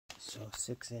So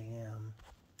 6 a.m.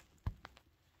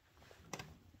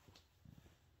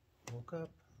 Woke up,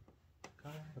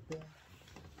 got out of bed,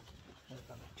 and I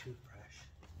got my toothbrush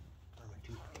or my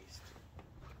toothpaste.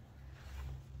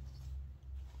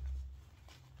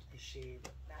 I shave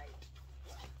at night.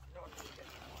 No need it in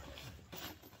the morning.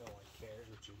 No one cares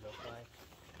what you look like.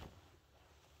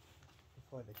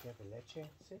 Before the café leche,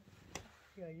 see?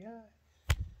 Yeah.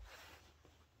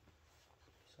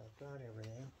 So I've got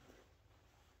everything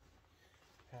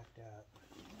packed up.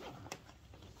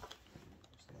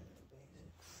 Just kind of the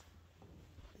basics.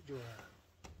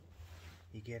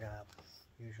 You get up,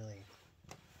 usually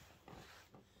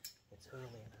it's early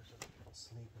and there's other people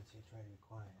sleeping, so you try to be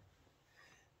quiet.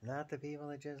 Not the people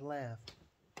that just left.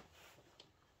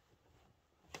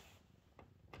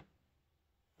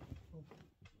 Oh,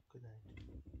 good night.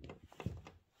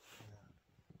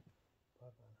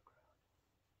 Bug on the crowd.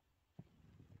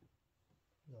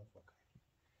 No, it's okay.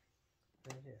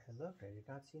 I looked, I did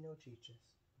not see no cheeches,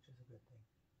 which is a good thing.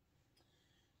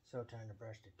 So time to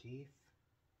brush the teeth.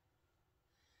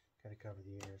 Gotta cover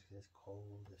the ears because it's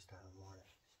cold this time of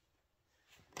morning.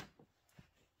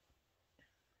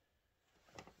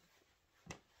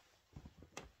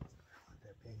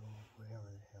 That big old whatever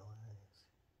the hell that is.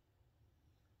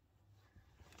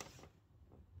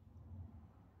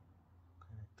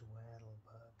 Kind of dwaddle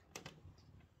bug.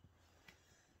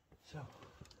 So,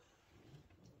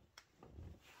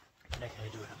 next I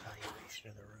do an evaluation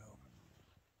of the room.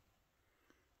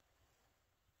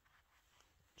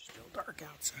 It's still dark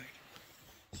outside.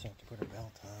 So I have to put a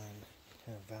belt on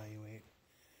and evaluate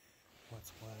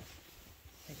what's what.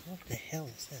 Like, what the hell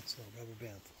is that little rubber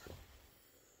band for?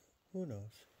 Who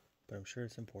knows? But I'm sure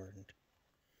it's important.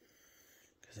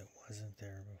 Because it wasn't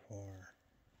there before.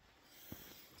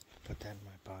 Put that in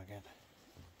my pocket.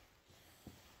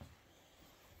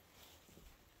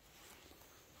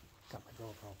 Got my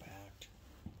GoPro packed.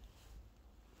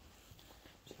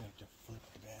 Just gonna have to flip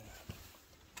the bed up.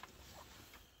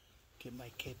 Get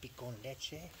my café con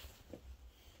leche.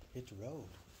 Hit the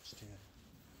road. Let's do it.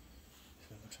 See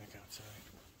what it looks like outside.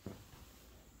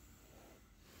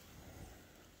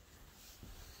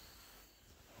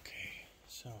 Okay,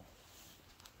 so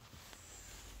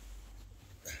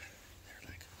they're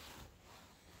like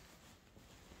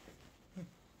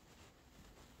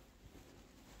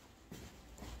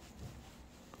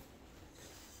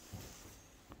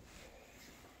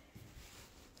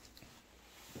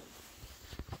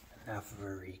enough of a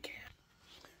recap.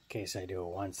 In case I do a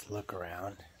once look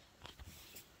around.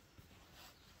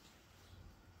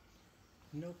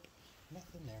 Nope,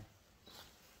 nothing there.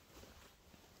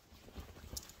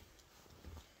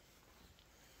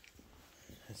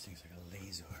 This thing's like a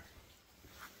laser.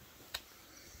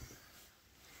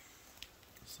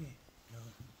 See? No.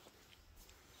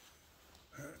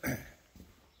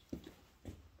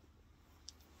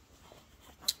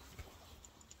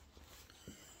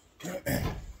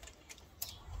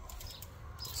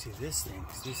 See this thing,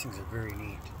 because these things are very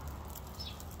neat.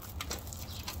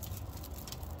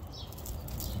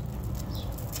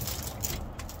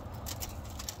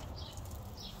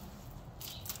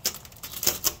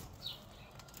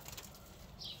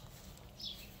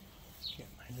 Get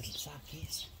my little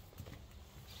sockies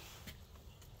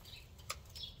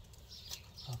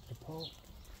off the pole.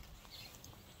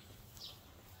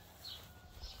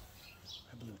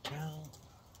 My blue towel.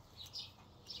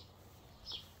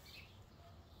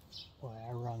 Boy,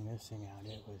 I wrung this thing out.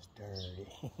 It was dirty.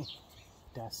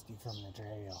 Dusty from the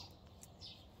trail.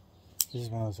 This is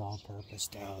one of those all-purpose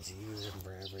towels. You use them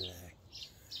for everything.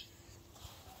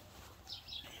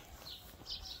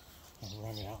 I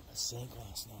wrung it out in the sink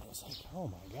last night. I was like, oh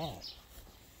my god.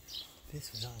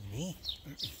 This was on me.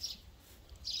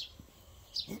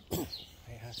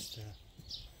 I asked the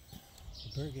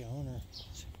burger owner.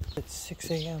 It's 6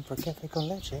 a.m. for café con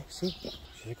leche. See?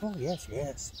 She's like, oh yes.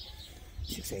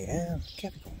 6 a.m.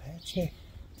 Café con leche.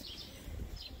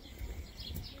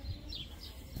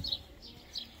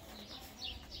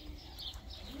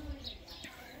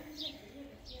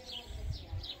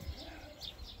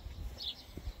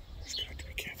 There's got to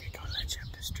be café con leche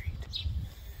up the street.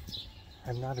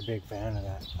 I'm not a big fan of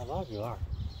that. A lot of you are.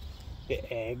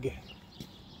 The egg,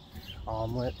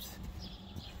 omelets,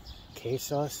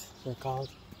 quesos, they're called.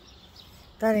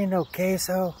 That ain't no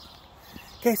queso.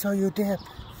 Queso you dip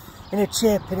in a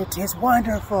chip and it tastes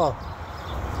wonderful.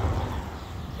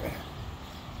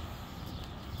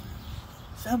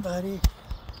 Somebody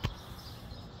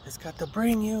has got to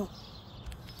bring you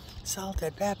salt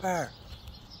and pepper.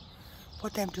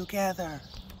 Put them together.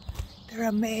 They're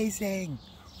amazing.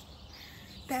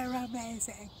 They're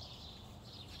amazing.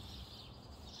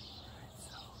 Alright,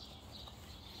 so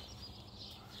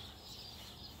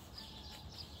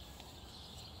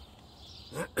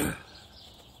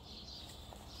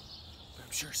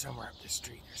sure somewhere up this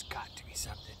street there's got to be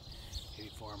something. Maybe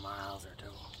 4 miles or 2.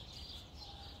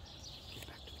 Get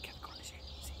back to the café.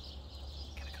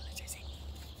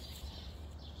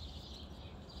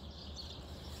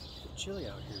 It's chilly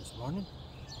out here this morning.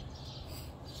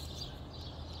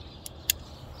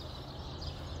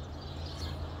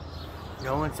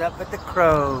 No one's up but the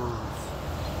crows.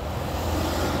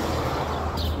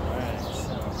 Alright,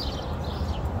 so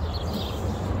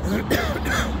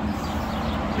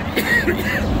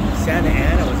Santa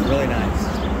Ana was really nice.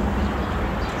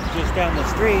 Just down the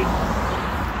street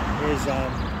is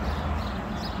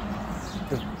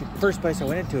the first place I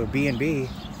went into, a B&B,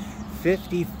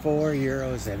 54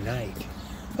 euros a night.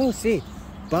 Oh, see,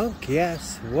 bunk,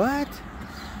 yes. What?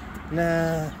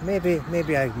 Nah, maybe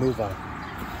I move on.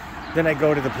 Then I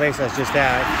go to the place I was just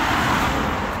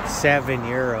at, 7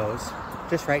 euros,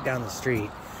 just right down the street.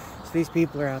 So these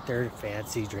people are out there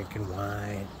fancy, drinking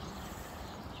wine,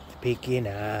 picking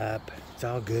up. It's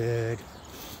all good.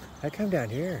 I come down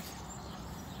here.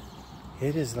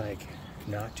 It is like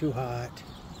not too hot.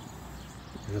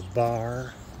 There's a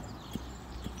bar.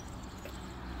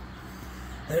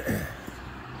 It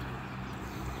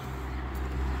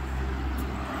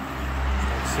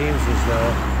seems as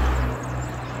though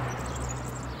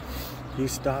you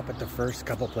stop at the first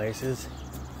couple places,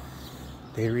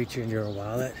 they reach into your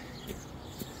wallet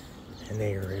and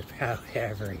they rip out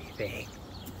everything.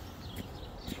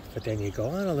 But then you go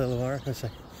on a little more, it's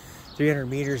like 300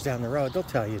 meters down the road, they'll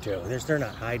tell you to. They're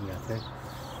not hiding nothing.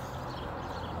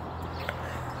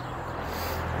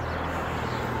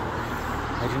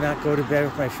 I do not go to bed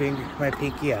with my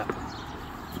pinky up.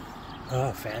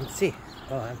 Oh, fancy.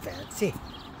 Oh, I'm fancy.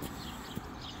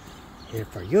 Here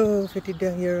for you, 50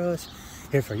 euros.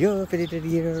 Here for you, 50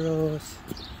 euros.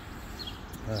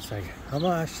 I was like, how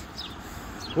much?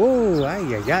 Ooh, ay,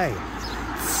 ay, ay.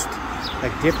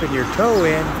 Like dipping your toe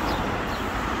in.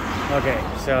 Okay,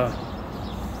 so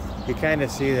you kind of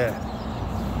see the...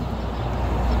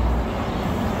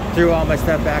 Threw all my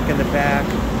stuff back in the back.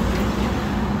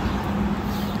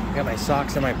 Got my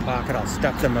socks in my pocket. I'll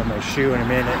stuff them in my shoe in a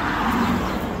minute.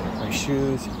 My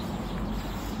shoes.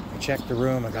 I checked the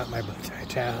room. I got my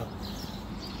towel.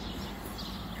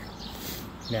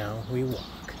 Now we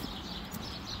walk.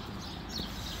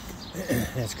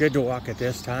 It's good to walk at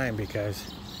this time because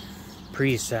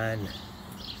pre-sun,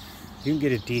 you can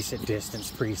get a decent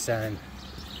distance pre-sun.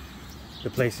 The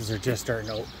places are just starting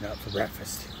to open up for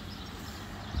breakfast.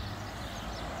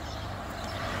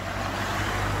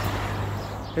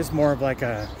 It's more of like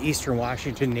a Eastern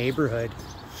Washington neighborhood.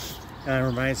 It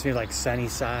reminds me of like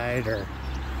Sunnyside or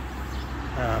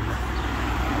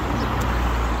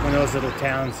one of those little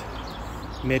towns,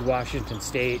 mid-Washington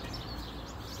state.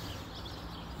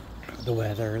 The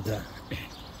weather, the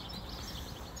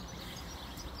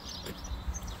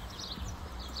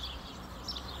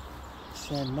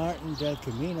San Martin del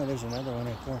Camino, there's another one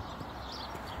right there.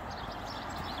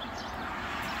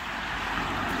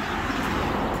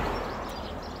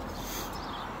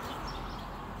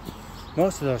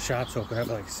 Most of those shops open up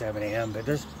like 7 a.m., but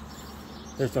there's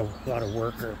a lot of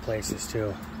worker places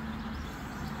too.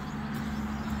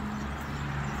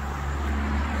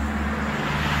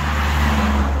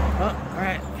 Oh, all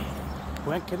right.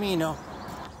 Buen Camino.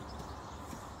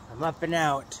 I'm up and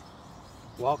out,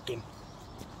 walking.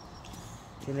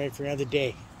 Getting ready for another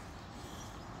day.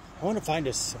 I want to find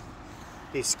these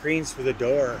screens for the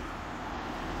door,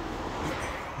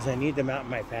 because I need them out in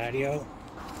my patio.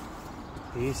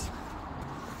 These.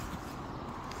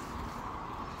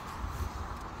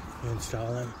 You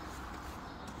install them.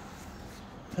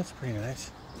 That's pretty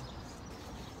nice.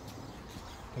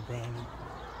 The brown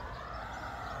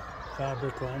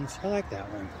fabric ones. I like that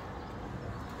one.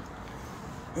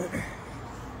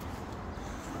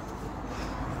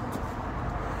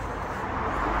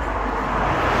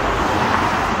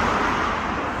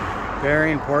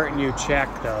 Very important you check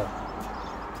though.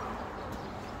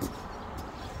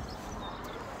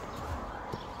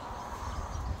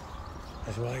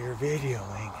 Because while you're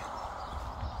videoing,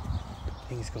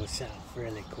 things go south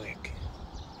really quick.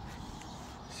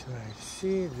 So I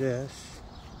see this.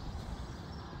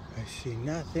 I see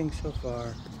nothing so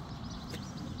far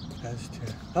as to...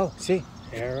 Oh, see,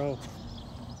 arrow.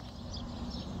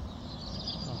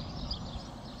 Oh.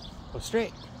 Go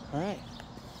straight. All right.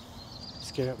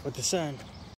 Let's get up with the sun.